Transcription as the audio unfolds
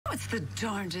it's the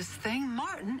darndest thing.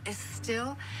 Martin is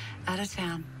still out of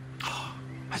town.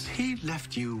 Has he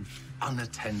left you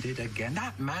unattended again?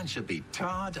 That man should be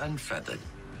tarred and feathered.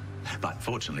 But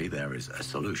fortunately, there is a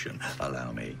solution.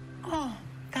 Allow me. Oh,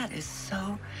 that is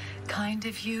so kind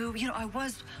of you. You know, I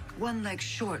was one leg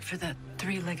short for that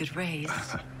three-legged race.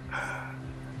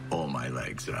 All my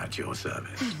legs are at your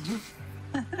service.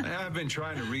 I've been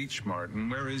trying to reach Martin.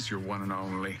 Where is your one and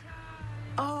only?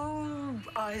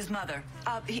 His mother.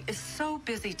 He is so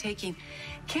busy taking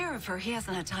care of her, he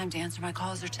hasn't had time to answer my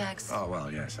calls or texts. Oh, well,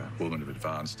 yes, a woman of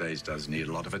advanced age does need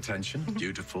a lot of attention.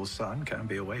 Dutiful son can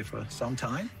be away for some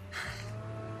time.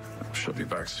 She'll be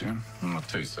back soon. Not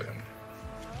too soon.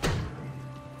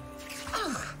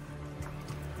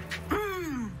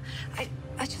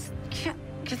 I just can't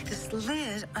get this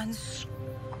lid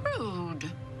unscrewed.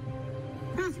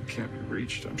 If it can't be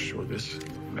reached, I'm sure this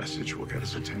message will get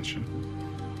his attention.